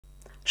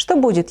Что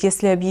будет,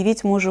 если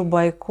объявить мужу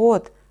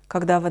бойкот,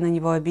 когда вы на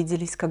него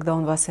обиделись, когда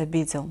он вас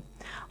обидел?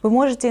 Вы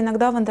можете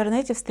иногда в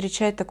интернете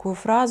встречать такую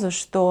фразу,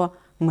 что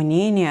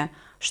мнение,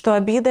 что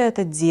обида —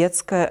 это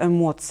детская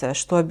эмоция,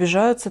 что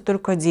обижаются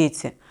только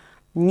дети.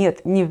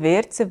 Нет, не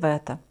верьте в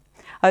это.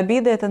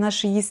 Обида — это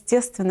наше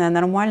естественное,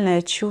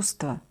 нормальное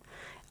чувство.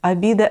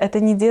 Обида —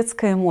 это не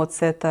детская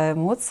эмоция, это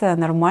эмоция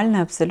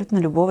нормальная абсолютно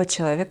любого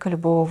человека,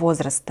 любого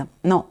возраста.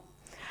 Но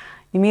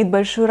имеет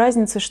большую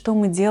разницу, что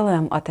мы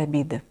делаем от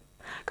обиды,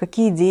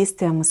 какие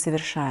действия мы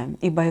совершаем.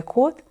 И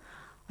бойкот,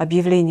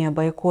 объявление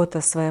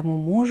бойкота своему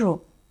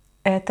мужу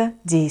 — это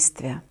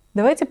действие.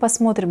 Давайте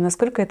посмотрим,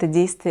 насколько это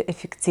действие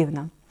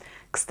эффективно.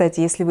 Кстати,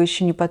 если вы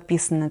еще не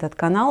подписаны на этот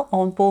канал, а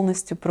он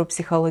полностью про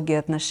психологию и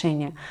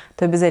отношения,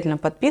 то обязательно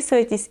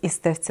подписывайтесь и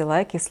ставьте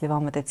лайк, если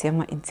вам эта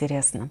тема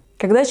интересна.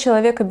 Когда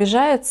человек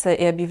обижается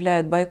и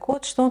объявляет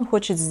бойкот, что он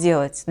хочет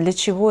сделать? Для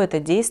чего это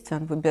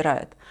действие он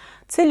выбирает?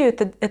 Целью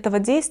этого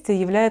действия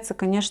является,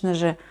 конечно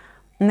же,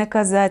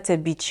 наказать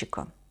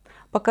обидчика,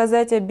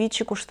 показать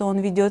обидчику, что он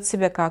ведет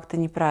себя как-то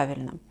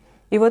неправильно.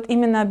 И вот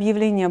именно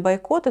объявление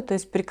бойкота, то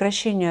есть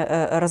прекращение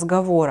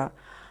разговора,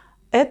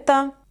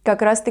 это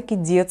как раз-таки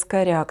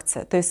детская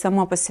реакция. То есть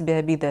сама по себе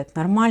обида — это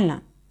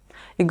нормально.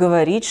 И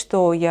говорить,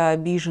 что я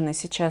обижена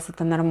сейчас,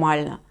 это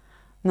нормально.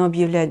 Но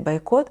объявлять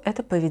бойкот —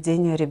 это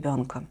поведение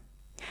ребенка.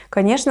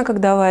 Конечно,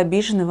 когда вы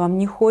обижены, вам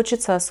не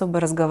хочется особо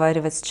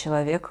разговаривать с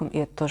человеком, и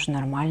это тоже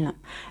нормально.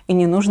 И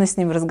не нужно с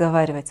ним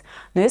разговаривать.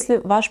 Но если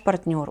ваш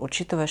партнер,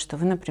 учитывая, что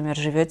вы, например,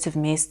 живете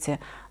вместе,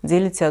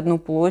 делите одну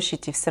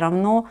площадь и все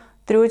равно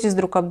третесь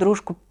друг об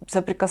дружку,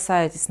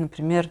 соприкасаетесь,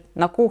 например,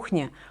 на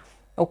кухне,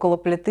 около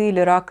плиты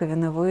или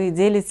раковины, вы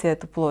делите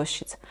эту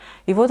площадь.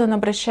 И вот он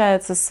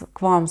обращается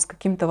к вам с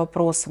каким-то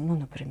вопросом, ну,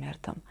 например,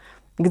 там,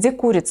 где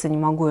курица, не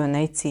могу ее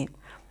найти.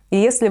 И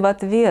если в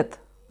ответ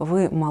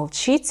вы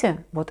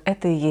молчите, вот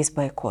это и есть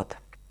бойкот.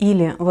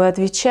 Или вы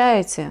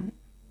отвечаете,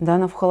 да,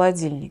 но в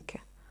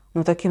холодильнике,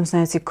 но таким,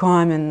 знаете,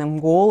 каменным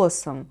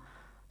голосом,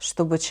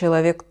 чтобы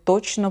человек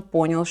точно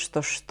понял,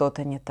 что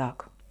что-то не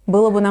так.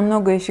 Было бы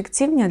намного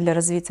эффективнее для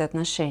развития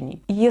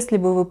отношений, если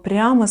бы вы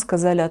прямо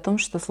сказали о том,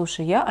 что,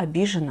 слушай, я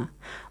обижена,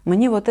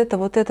 мне вот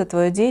это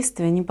твое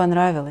действие не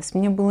понравилось,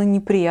 мне было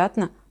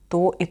неприятно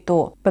то и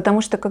то.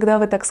 Потому что когда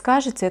вы так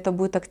скажете, это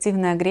будет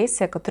активная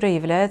агрессия, которая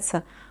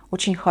является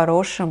очень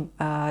хорошим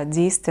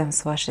действием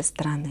с вашей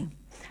стороны.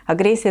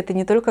 Агрессия — это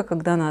не только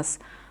когда нас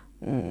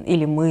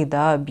или мы,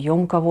 да,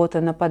 бьем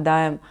кого-то,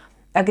 нападаем.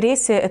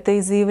 Агрессия — это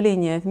и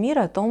заявление в мир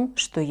о том,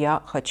 что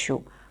я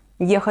хочу.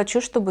 Я хочу,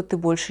 чтобы ты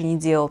больше не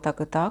делал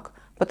так и так,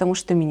 потому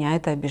что меня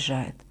это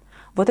обижает.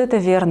 Вот это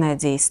верное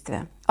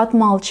действие.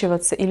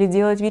 Отмалчиваться или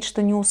делать вид,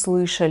 что не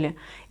услышали,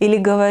 или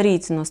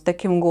говорить, но с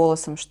таким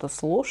голосом, что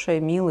слушай,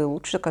 милый,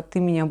 лучше-ка ты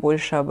меня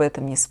больше об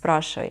этом не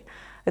спрашивай.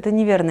 Это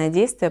неверное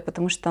действие,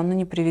 потому что оно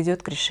не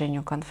приведет к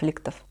решению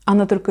конфликтов.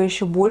 Оно только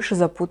еще больше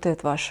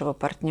запутает вашего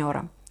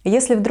партнера.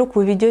 Если вдруг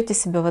вы ведете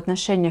себя в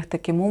отношениях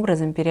таким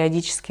образом,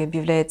 периодически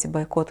объявляете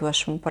бойкот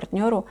вашему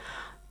партнеру,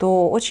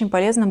 то очень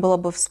полезно было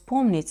бы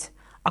вспомнить,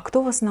 а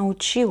кто вас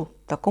научил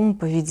такому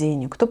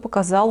поведению, кто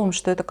показал вам,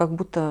 что это как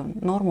будто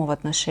норма в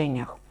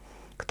отношениях.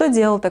 Кто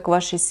делал так в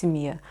вашей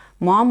семье?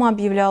 Мама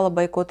объявляла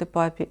бойкоты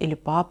папе или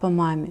папа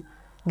маме?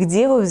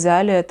 Где вы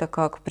взяли это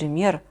как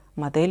пример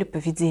модели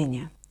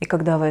поведения? И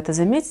когда вы это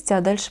заметите,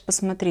 а дальше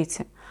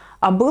посмотрите,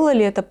 а было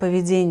ли это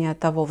поведение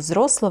того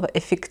взрослого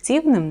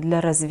эффективным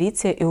для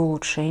развития и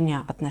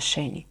улучшения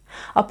отношений?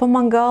 А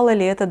помогало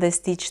ли это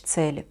достичь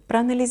цели?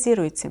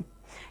 Проанализируйте.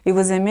 И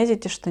вы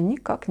заметите, что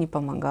никак не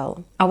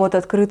помогало. А вот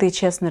открытый и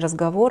честный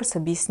разговор с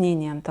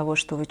объяснением того,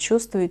 что вы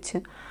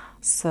чувствуете,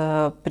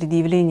 с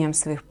предъявлением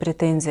своих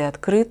претензий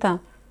открыто,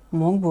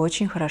 мог бы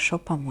очень хорошо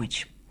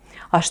помочь.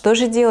 А что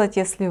же делать,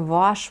 если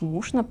ваш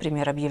муж,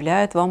 например,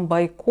 объявляет вам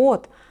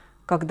бойкот,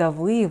 когда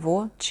вы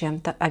его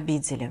чем-то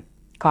обидели?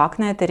 Как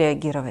на это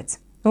реагировать?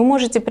 Вы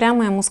можете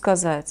прямо ему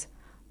сказать: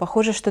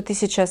 похоже, что ты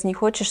сейчас не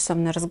хочешь со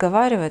мной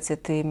разговаривать, и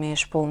ты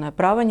имеешь полное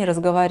право не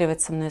разговаривать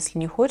со мной, если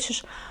не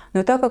хочешь.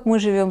 Но так как мы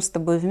живем с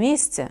тобой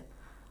вместе,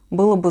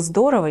 было бы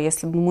здорово,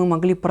 если бы мы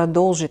могли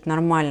продолжить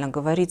нормально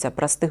говорить о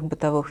простых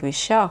бытовых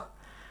вещах.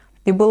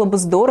 И было бы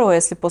здорово,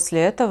 если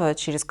после этого,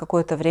 через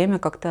какое-то время,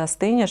 как ты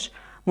остынешь,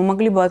 мы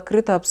могли бы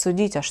открыто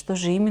обсудить, а что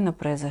же именно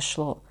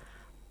произошло,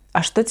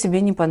 а что тебе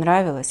не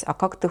понравилось, а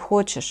как ты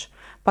хочешь.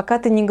 Пока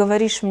ты не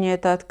говоришь мне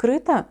это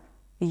открыто,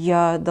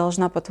 я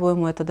должна,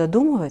 по-твоему, это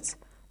додумывать?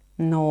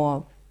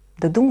 Но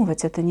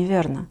додумывать — это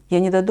неверно. Я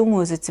не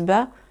додумаю за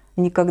тебя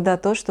никогда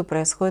то, что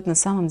происходит на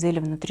самом деле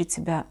внутри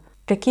тебя.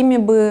 Какими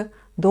бы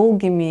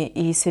долгими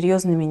и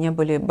серьезными не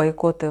были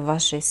бойкоты в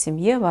вашей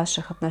семье, в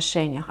ваших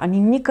отношениях, они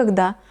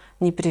никогда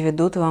не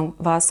приведут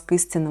вас к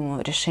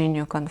истинному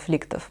решению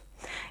конфликтов.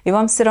 И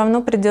вам все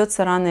равно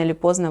придется рано или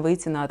поздно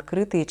выйти на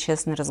открытый и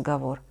честный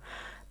разговор.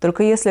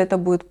 Только если это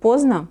будет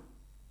поздно,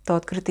 то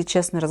открытый и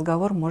честный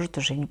разговор может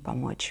уже не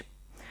помочь.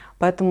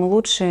 Поэтому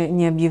лучше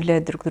не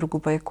объявлять друг другу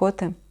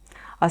бойкоты,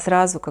 а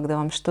сразу, когда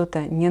вам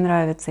что-то не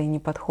нравится и не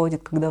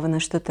подходит, когда вы на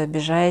что-то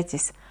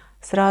обижаетесь,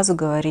 сразу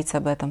говорить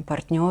об этом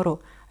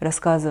партнеру,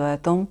 рассказывая о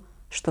том,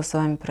 что с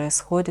вами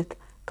происходит,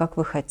 как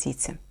вы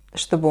хотите,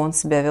 чтобы он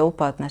себя вел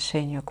по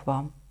отношению к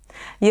вам.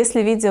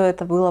 Если видео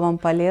это было вам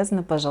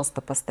полезно,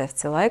 пожалуйста,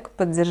 поставьте лайк,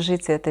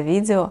 поддержите это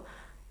видео.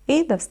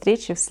 И до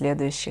встречи в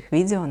следующих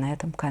видео на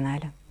этом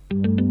канале.